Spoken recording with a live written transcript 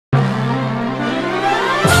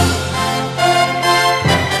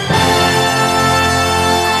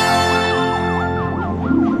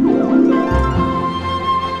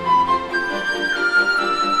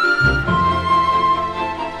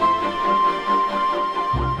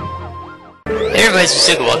everybody, it's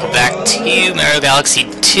Suga. Welcome back to Mario Galaxy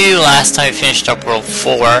 2. Last time we finished up World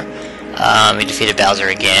 4. We defeated Bowser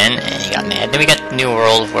again, and he got mad. Then we got the new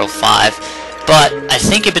world, World 5. But I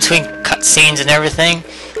think in between cutscenes and everything,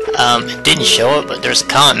 it didn't show it, but there's a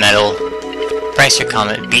comet medal. Prankster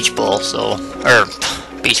Comet Beach Bowl,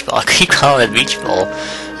 Beach Bowl, I keep calling it Beach Bowl.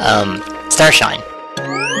 Starshine.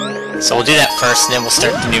 So we'll do that first, and then we'll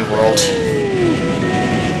start the new world.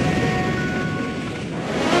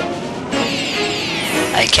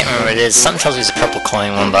 I can't remember what it is. Something tells me it's a purple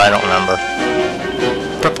coin one, but I don't remember.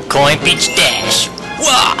 Purple coin, beach dash!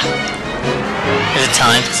 Wah! Is it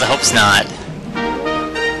timed? Because I hope it's not.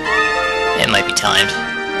 It might be timed.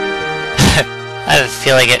 I have a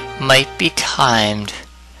feel like it might be timed.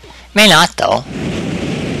 May not, though.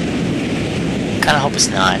 Kinda hope it's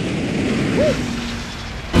not.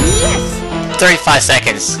 Yes! 35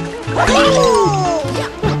 seconds.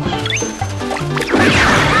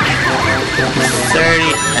 30,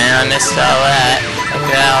 and I missed all that.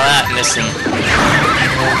 Look at all that missing.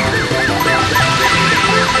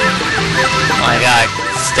 Oh my god,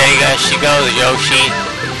 steady as she goes, Yoshi.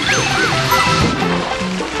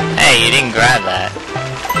 Hey, you didn't grab that.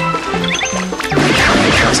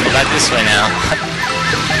 Let's go back this way now.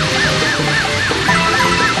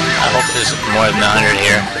 I hope there's more than 100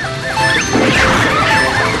 here.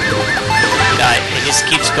 God, it just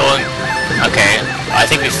keeps going. Okay, I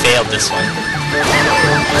think we failed this one.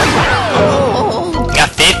 Got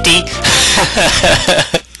 50!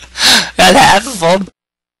 Got half of them!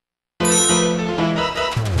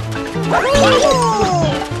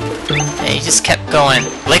 And he just kept going.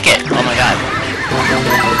 Lick it! Oh my god.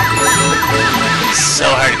 It's so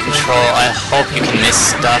hard to control. I hope you can miss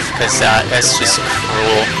stuff, because that's just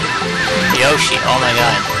cruel. Yoshi, oh my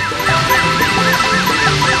god.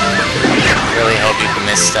 I really hope you can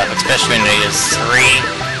miss stuff, especially when it is 3.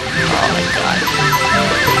 Oh my god.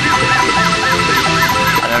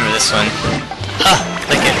 I remember this one. Oh,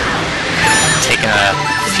 lick it. Taking a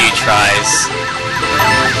few tries.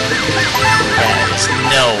 Yeah, there's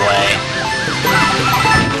no way.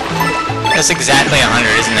 That's exactly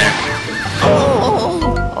 100, isn't there?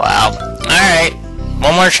 Wow. Alright.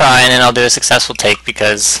 One more try and then I'll do a successful take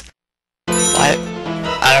because... Why?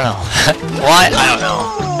 I don't know. Why? I don't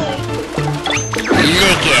know.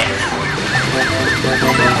 Lick it!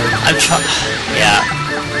 I'm trying... Yeah.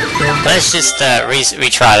 Let's just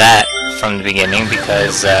retry that from the beginning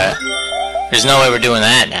because there's no way we're doing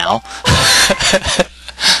that now.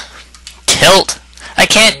 Tilt! I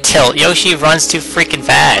can't tilt! Yoshi runs too freaking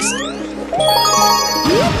fast!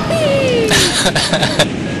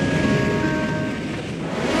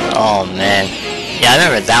 Oh man. Yeah, I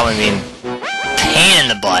remember that one being pain in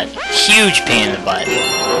the butt. Huge pain in the butt.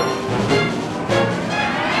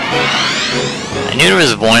 I knew there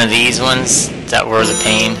was one of these ones that were the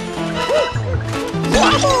pain.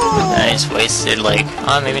 I just wasted like,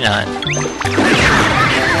 oh maybe not.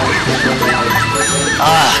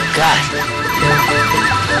 Ah, God.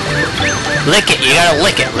 Lick it, you gotta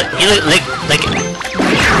lick it. Lick it.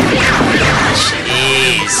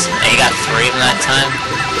 Jeez. And you got 3 of them that time?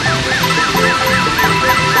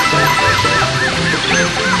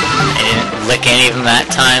 I didn't lick any of them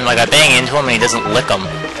that time. Like I bang into him and he doesn't lick them.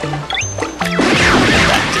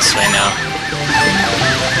 Back this way now.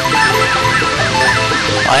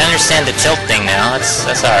 Well, I understand the tilt thing now.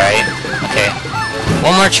 That's alright. Okay.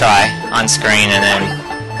 One more try on screen and then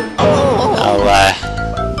I'll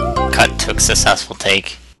cut to a successful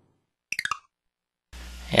take.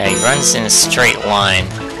 Yeah, he runs in a straight line.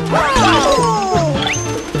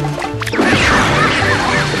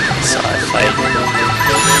 Sorry, fight.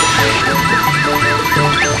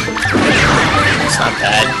 It's not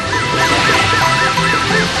bad.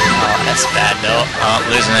 Oh, that's bad though. Oh,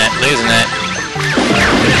 losing it. Losing it.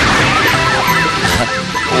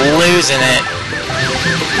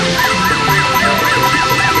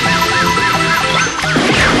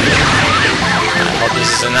 I hope this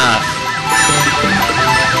is enough.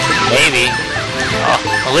 Maybe. Oh,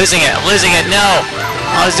 I'm losing it, no!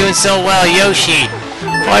 I was doing so well, Yoshi!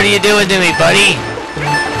 What are you doing to me, buddy?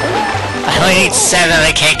 I only need 7 and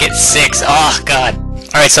I can't get 6. Oh, God.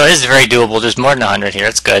 Alright, so it is very doable. There's more than 100 here.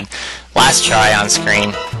 It's good. Last try on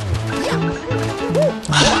screen.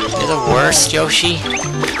 You're the worst, Yoshi.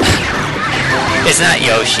 It's not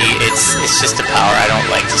Yoshi. It's just the power. I don't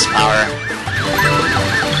like this power.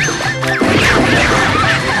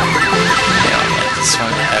 This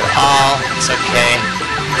one at all. It's okay.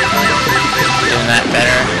 Doing that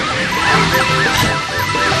better.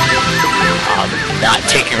 Not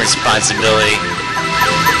taking responsibility.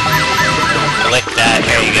 Lick that.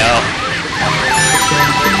 There you go.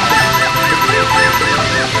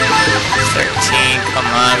 13, come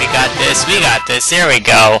on, we got this, here we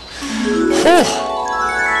go. Whew.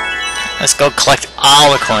 Let's go collect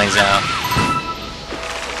all the coins now.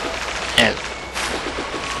 And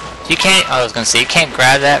you can't, I was gonna say, you can't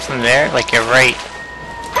grab that from there? Like, you're right.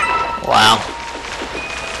 Wow.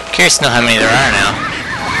 Curious to know how many there are now.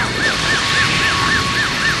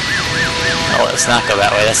 Oh, let's not go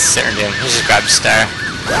that way, that's a certain doom. Let's just grab the star.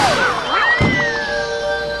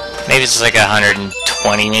 Maybe it's like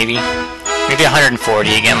 120, maybe? Maybe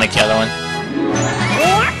 140 again, like the other one.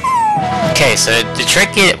 Okay, so the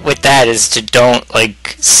trick with that is to don't,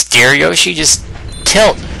 like, steer Yoshi, just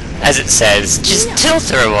tilt, as it says. Just tilt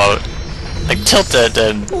the remote. Like, tilt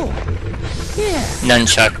the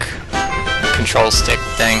nunchuck control stick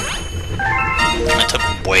thing. That took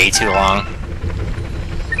way too long.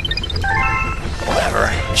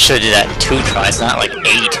 Whatever. Should've did that in 2 tries, not like 8.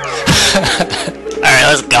 Alright,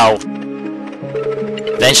 let's go.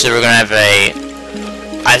 Eventually we're gonna have a...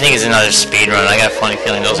 I think it's another speed run. I got a funny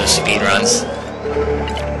feeling those are speed runs.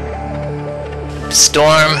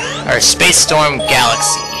 Space Storm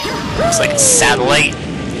Galaxy. Looks like a satellite,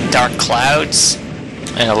 dark clouds,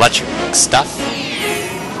 and electric stuff.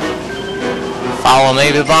 Follow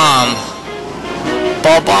me, bomb.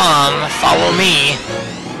 Bomb, follow me.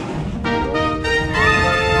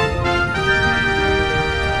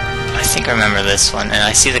 I think I remember this one, and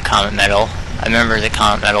I see the comet medal. I remember the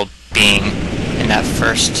comet medal being in that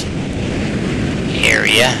first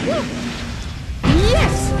area.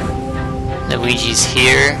 Yes. Luigi's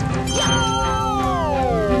here.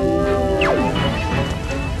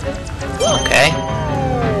 Okay.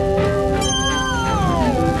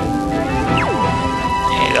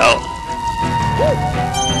 There you go.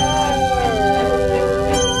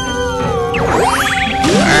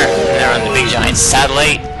 They're on the big giant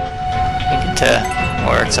satellite.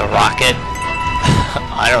 Or it's a rocket.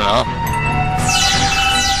 I don't know.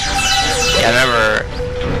 Yeah, I remember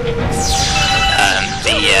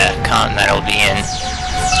the comet medal being,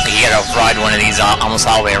 you gotta ride one of these almost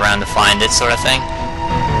all the way around to find it, sort of thing.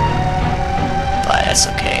 But that's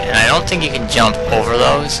okay. And I don't think you can jump over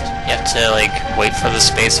those. You have to, like, wait for the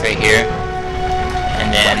space right here,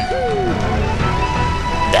 and then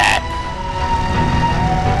that.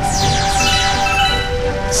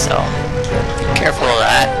 So, be careful of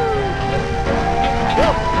that.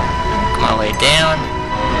 Come my way down.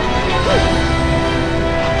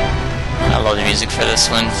 I love the music for this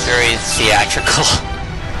one. Very theatrical.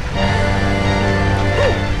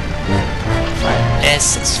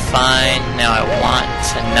 This is fine. Now I want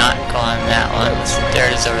to not go on that one. The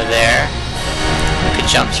dirt is over there. I could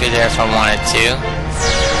jump through there if I wanted to.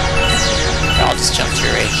 I'll just jump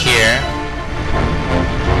through right here.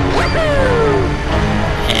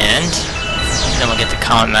 And then we'll get the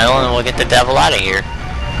comet medal and we'll get the devil out of here.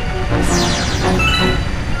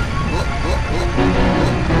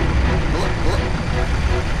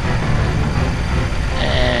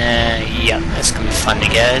 Yep, that's gonna be fun to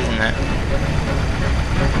get, isn't it?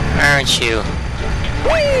 Aren't you?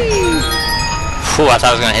 Whew, I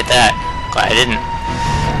thought I was gonna hit that. Glad I didn't.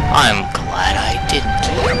 I'm glad I didn't.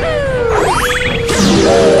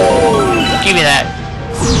 Give me that.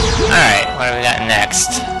 Alright, what have we got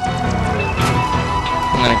next?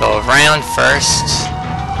 I'm gonna go around first,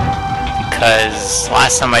 because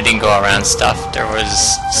last time I didn't go around stuff. There was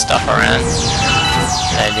stuff around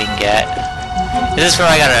that I didn't get. Is this where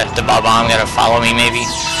I gotta, the bomb gotta follow me, maybe?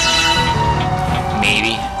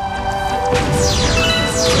 Maybe.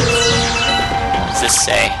 What does this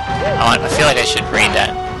say? I feel like I should read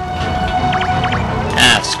that.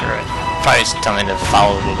 Ah, screw it. Probably just tell me to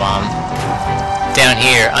follow the bomb. Down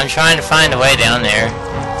here. I'm trying to find a way down there.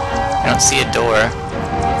 I don't see a door.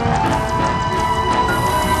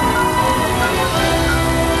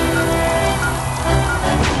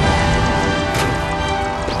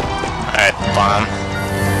 Alright, bomb.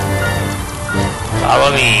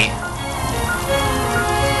 Follow me.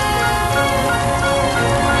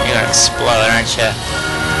 You're gonna explode, aren't you?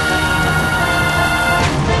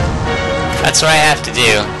 That's what I have to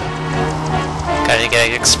do.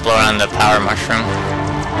 Gotta explode on the power mushroom.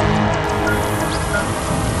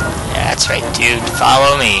 Yeah, that's right, dude.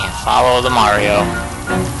 Follow me. Follow the Mario.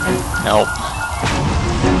 Nope.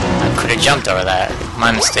 I could have jumped over that.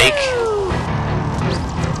 My mistake.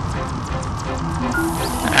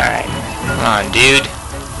 Alright. Come on, dude.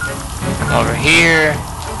 Come over here.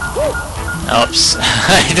 Oops.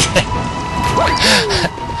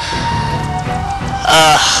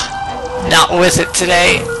 Not with it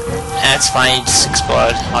today. That's fine, you just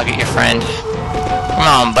explode. I'll get your friend. Come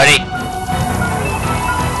on, buddy.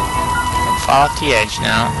 Fall off the edge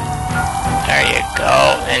now. There you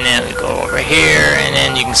go. And then we go over here, and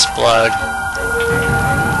then you can explode.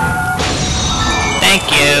 Thank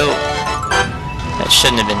you! That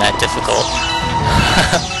shouldn't have been that difficult.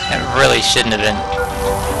 It really shouldn't have been.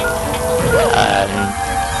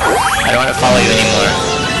 I don't want to follow you anymore.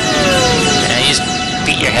 And you just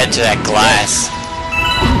beat your head to that glass.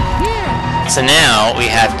 So now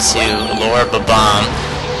we have to lure Babam.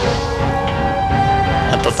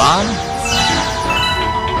 A Babam?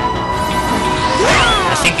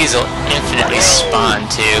 I think these will infinitely spawn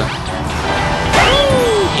too.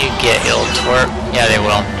 You get ill twerp. Yeah, they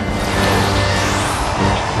will.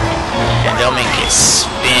 And they'll make it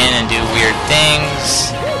spin and do weird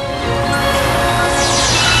things.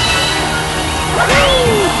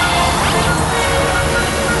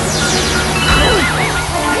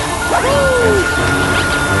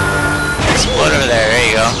 Explode over there, there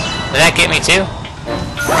you go. Did that get me too?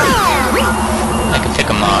 I can pick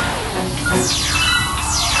them up.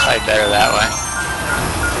 Probably better that way.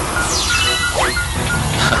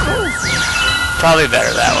 Probably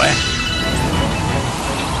better that way.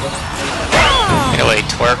 Get away,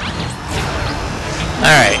 twerp.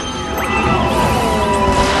 Alright.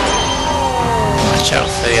 Watch out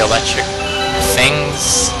for the electric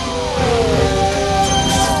things.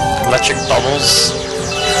 Electric bubbles.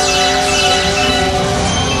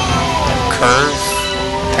 Curve,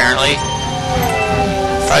 apparently.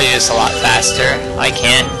 Probably do this a lot faster. I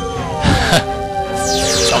can't.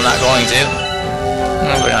 So I'm not going to. I'm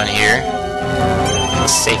gonna go down here.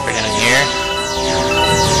 It's safer down here.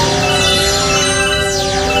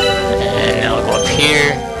 And now we'll go up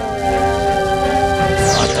here.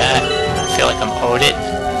 Like that. I feel like I'm owed it.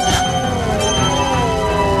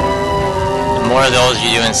 The more of those you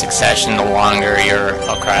do in succession, the longer your...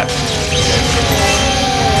 oh crap.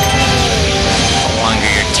 The longer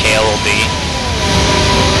your tail will be.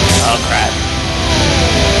 Oh crap.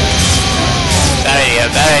 Bad idea,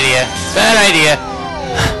 bad idea, bad idea!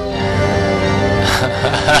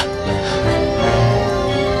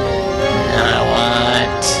 I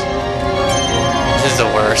want... this is the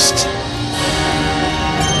worst.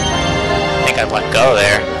 I think I'd let go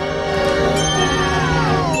there.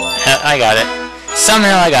 I got it.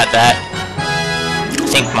 Somehow I got that. I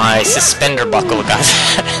think my suspender buckle got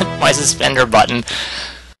that. My suspender button.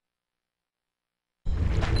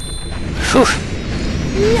 Whew.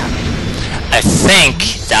 I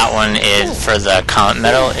think that one is for the comet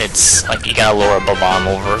medal. It's like you gotta lower a bomb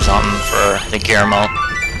over or something for the Guillermo.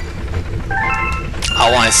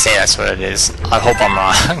 I want to say that's what it is. I hope I'm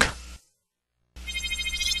wrong.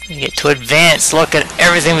 We get to advance. Look at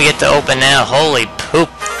everything we get to open now. Holy poop.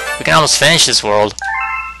 We can almost finish this world.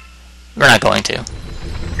 We're not going to.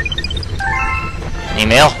 An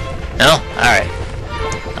email? No? Alright.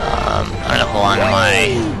 I'm gonna hold on to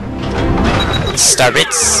my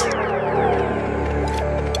Starbits.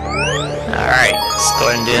 Alright, let's go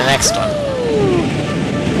ahead and do the next one.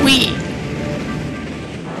 Whee!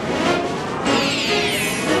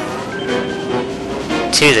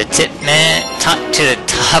 To the tip man, to the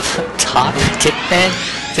top tip man?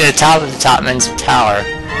 To the top of the Topman's tower.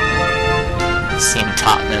 Seen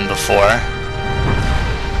Topman before.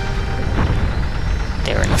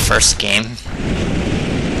 They were in the first game.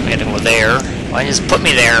 We had to go there. Why just put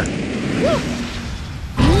me there?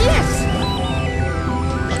 Yes.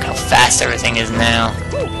 Look how fast everything is now.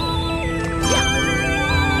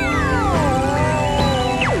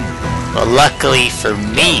 Well, luckily for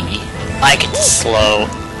me, I get to slow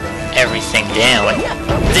everything down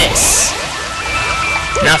with this.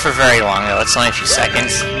 Not for very long though, it's only a few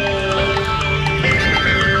seconds.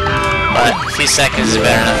 But a few seconds is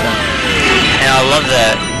better than nothing. And I love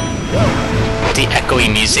the echoey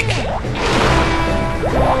music.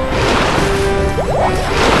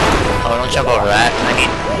 Oh, don't jump over that. I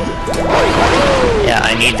need... yeah,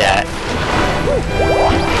 I need that.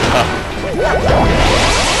 Oh.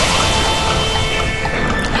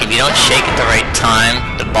 If you don't shake at the right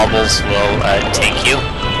time, the bubbles will take you.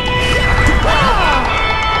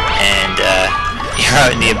 And you're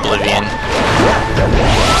out in the oblivion.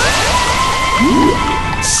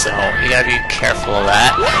 So, you gotta be careful of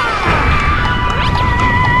that.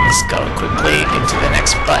 Let's go quickly, get to the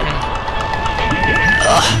next button.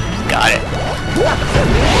 Ugh, got it.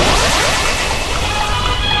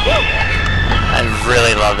 I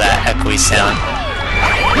really love that echoey sound.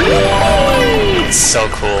 It's so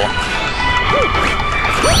cool.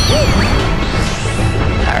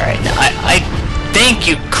 Alright, now I think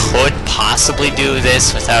you could possibly do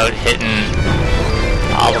this without hitting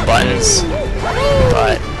all the buttons.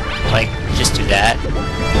 But, like, just do that.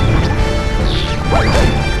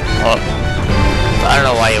 Oh, I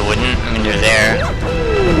don't know why you wouldn't. I mean, they're there.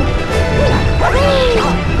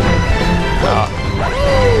 Oh.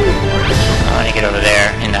 I want to get over there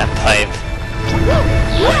in that pipe.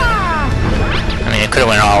 I mean, it could have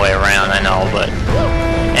went all the way around, I know, but...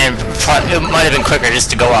 And it might have been quicker just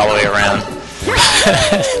to go all the way around.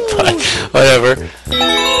 But, whatever.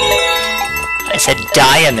 It's a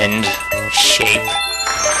diamond shape.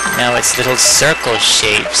 Now it's little circle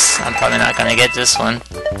shapes. I'm probably not gonna get this one.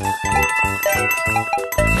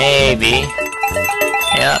 Maybe.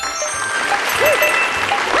 Yep.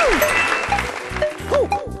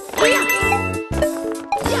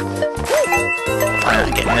 I'm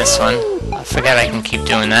not getting this one. I forgot I can keep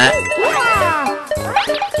doing that.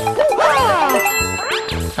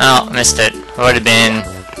 Oh, missed it. It would have been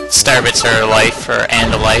Starbits or life, or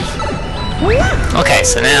and a life. Okay,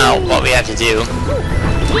 so now what we have to do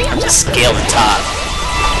is just scale the top.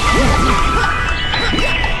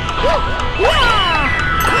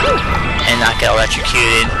 And not get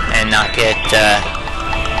electrocuted, and not get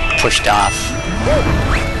pushed off.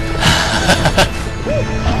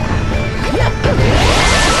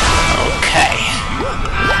 Okay.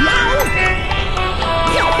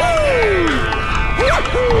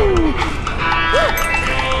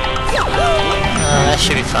 That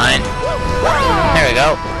should be fine. There we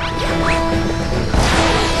go.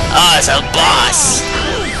 Oh, it's a boss!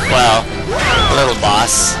 Well, a little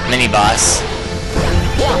boss. Mini-boss.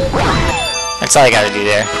 That's all I gotta do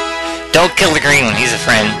there. Don't kill the green one, he's a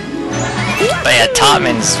friend. But yeah,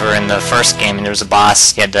 Topmans were in the first game and there was a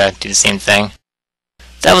boss, you had to do the same thing.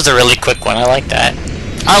 That was a really quick one, I like that.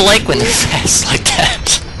 I like when they're fast like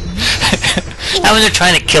that. Not when they're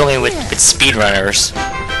trying to kill me with speedrunners.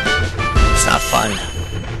 It's not fun.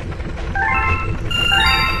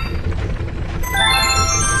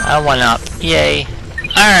 I went up. Yay.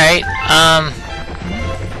 Alright,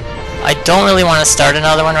 I don't really want to start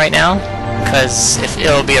another one right now, because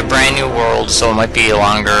it'll be a brand new world, so it might be a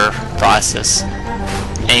longer process.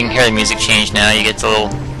 And you can hear the music change now, you get the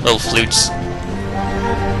little flutes.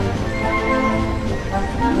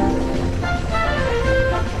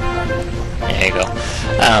 There you go.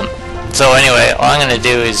 So anyway, all I'm gonna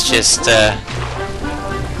do is just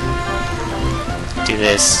do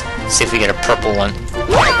this. See if we get a purple one.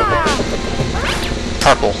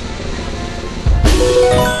 Purple.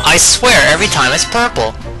 I swear, every time it's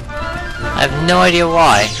purple. I have no idea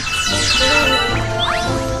why.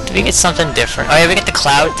 Did we get something different? Oh yeah, we got the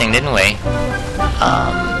cloud thing, didn't we?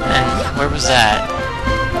 And where was that?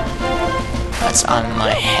 That's on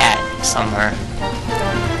my hat somewhere.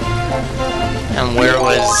 And where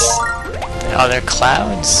was the other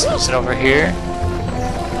clouds? Was it over here?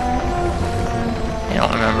 I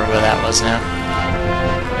don't remember where that was now.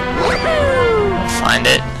 I'll find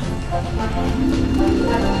it.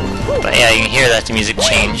 But yeah, you can hear that the music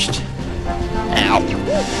changed. Ow.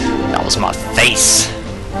 That was my face.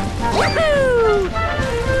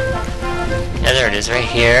 Yeah, there it is, right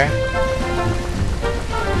here.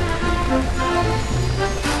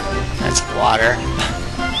 That's water.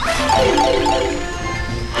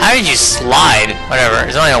 How did you slide? Whatever,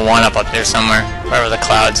 there's only a 1-up up there somewhere. Wherever the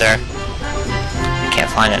clouds are. Can't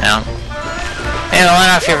find it now. Anyway,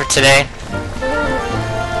 I'm off here for today.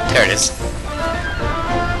 There it is.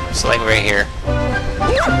 It's like right here.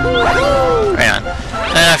 Right on.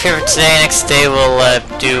 I'm off here for today. Next day we'll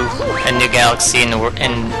do a new galaxy in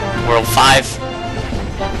World 5.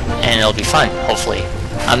 And it'll be fun, hopefully.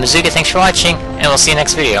 I'm Mizuga, thanks for watching, and we'll see you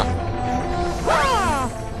next video.